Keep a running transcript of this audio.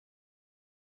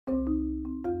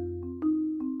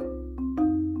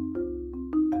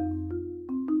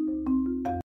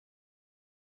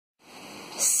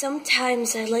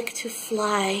Sometimes I like to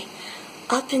fly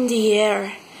up in the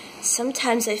air.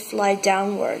 Sometimes I fly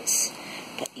downwards.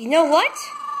 But you know what?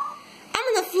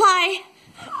 I'm gonna fly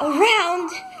around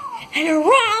and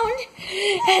around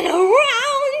and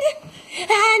around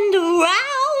and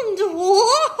around.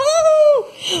 Whoa!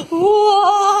 Whoa!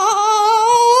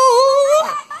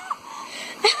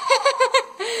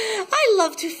 I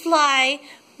love to fly.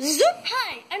 Zoop!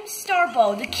 Hi, I'm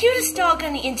Starbow, the cutest dog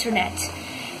on the internet.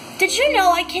 Did you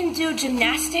know I can do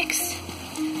gymnastics?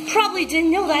 Probably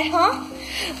didn't know that, huh?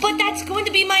 But that's going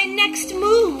to be my next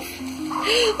move.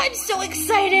 I'm so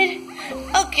excited.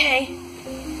 Okay.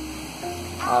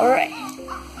 Alright.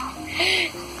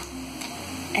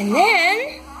 And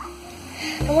then,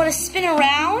 I want to spin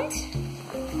around.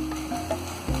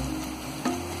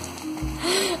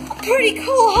 Pretty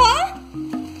cool, huh?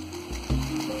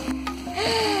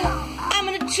 I'm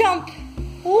gonna jump.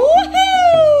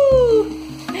 Woohoo!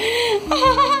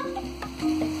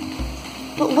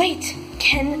 But wait,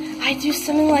 can I do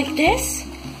something like this?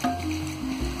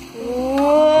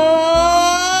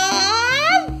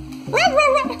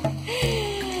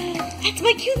 That's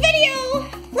my cute video!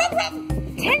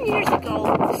 10 years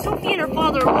ago, Sophie and her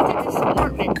father lived in this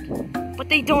apartment, but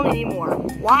they don't anymore.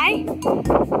 Why?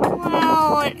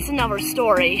 Well, it's another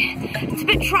story. It's a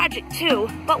bit tragic too,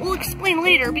 but we'll explain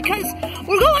later because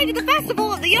we're going to the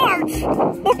Festival of the Arts!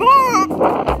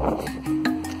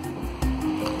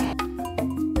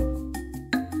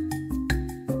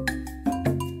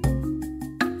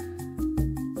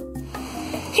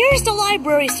 Here's the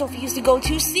library Sophie used to go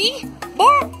to, see?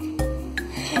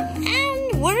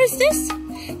 And where is this?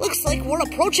 Looks like we're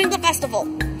approaching the festival.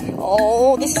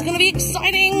 Oh, this is gonna be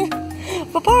exciting.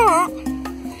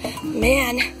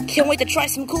 Man, can't wait to try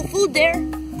some cool food there.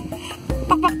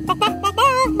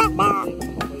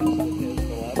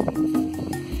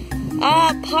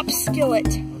 Pop skillet.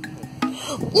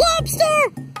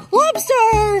 Lobster!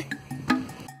 Lobster!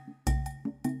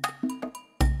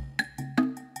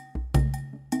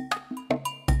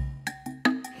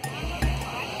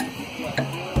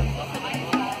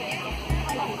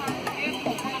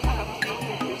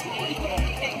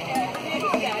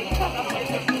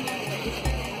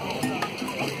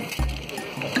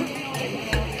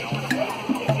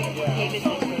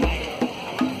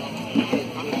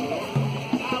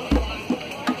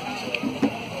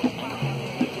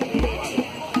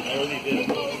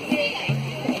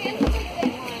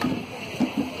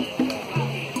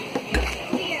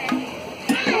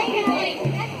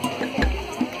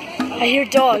 I hear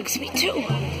dogs, me too.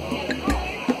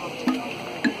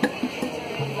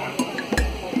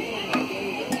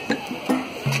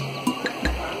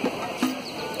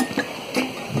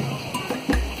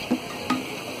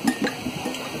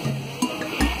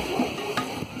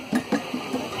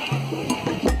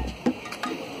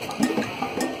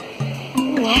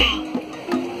 Wow.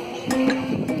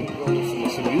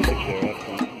 Some music there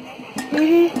after.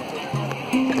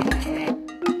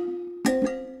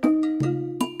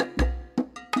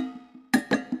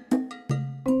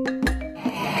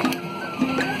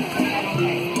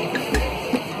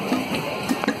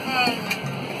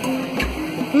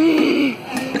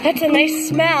 That's a nice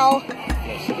smell.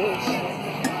 Yes, it is.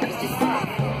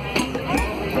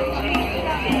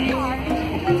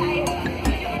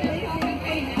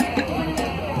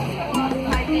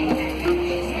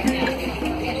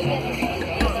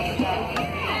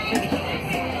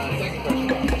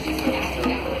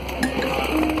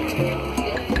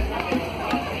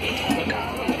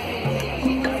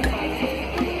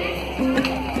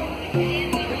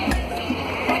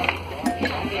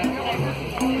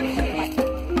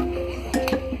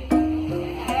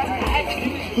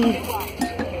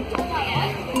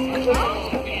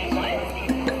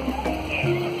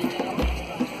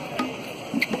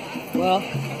 Well,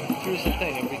 here's the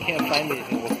thing. If we can't find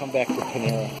anything, we'll come back to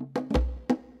Panera.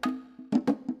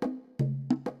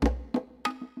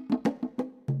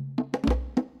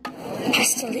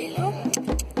 Pastillo?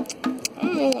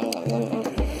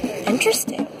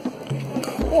 Interesting.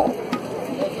 Cool.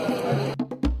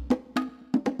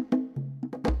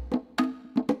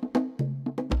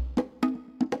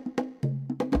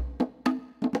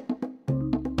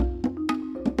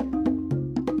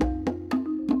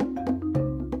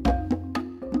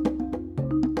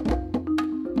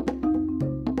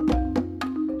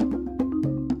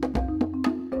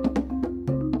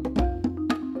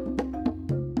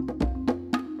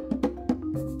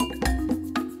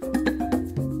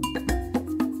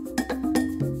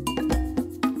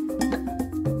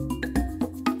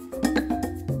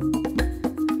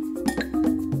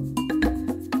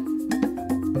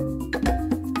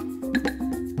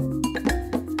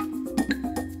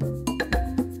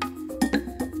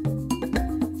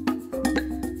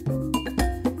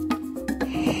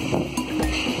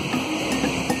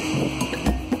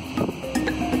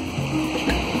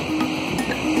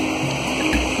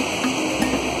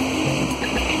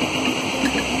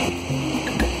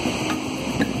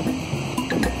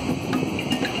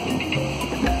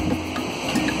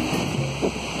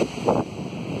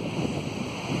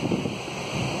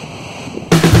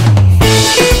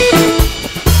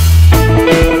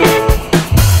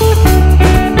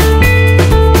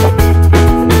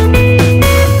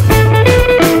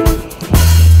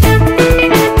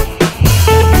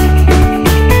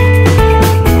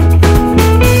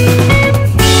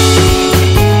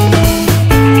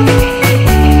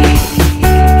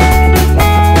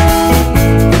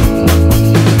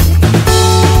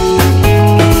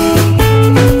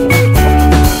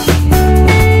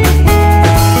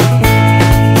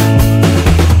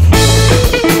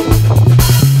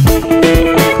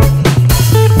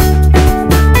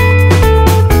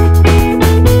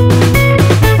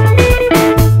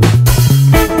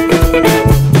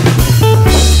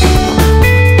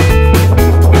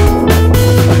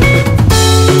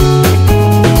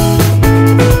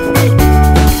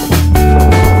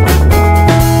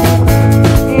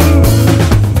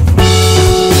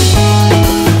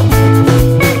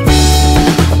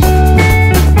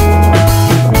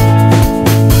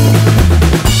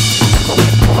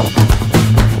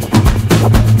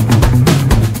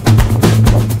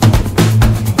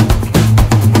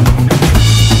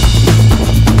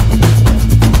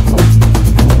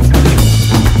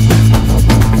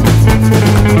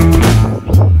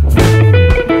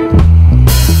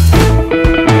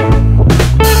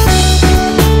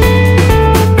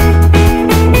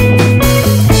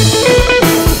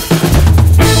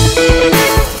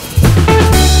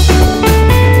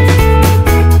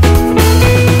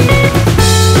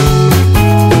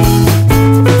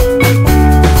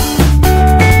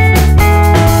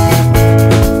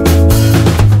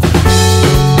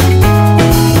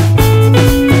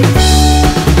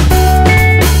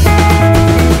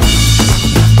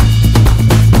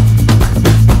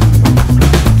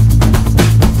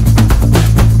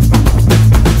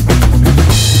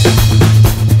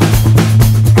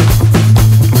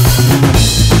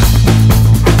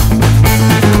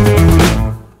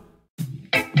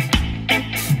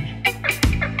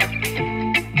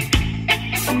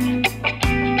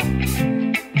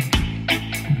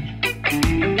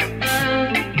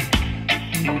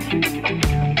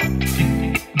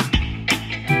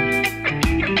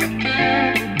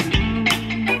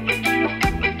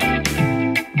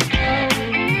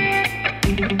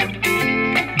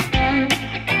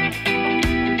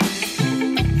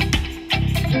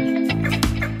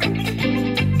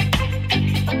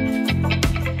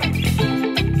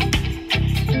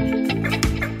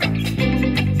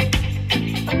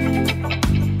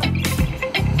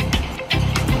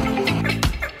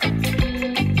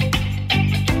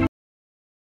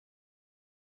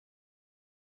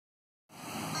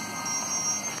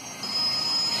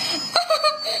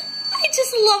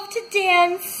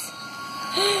 intense.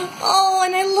 Oh,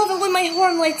 and I love it when my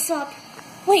horn lights up.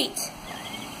 Wait,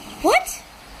 what?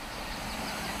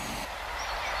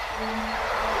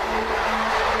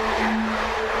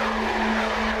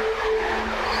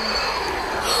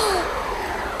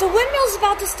 The windmill's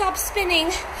about to stop spinning.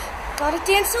 Gotta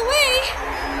dance away.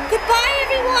 Goodbye,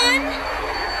 everyone.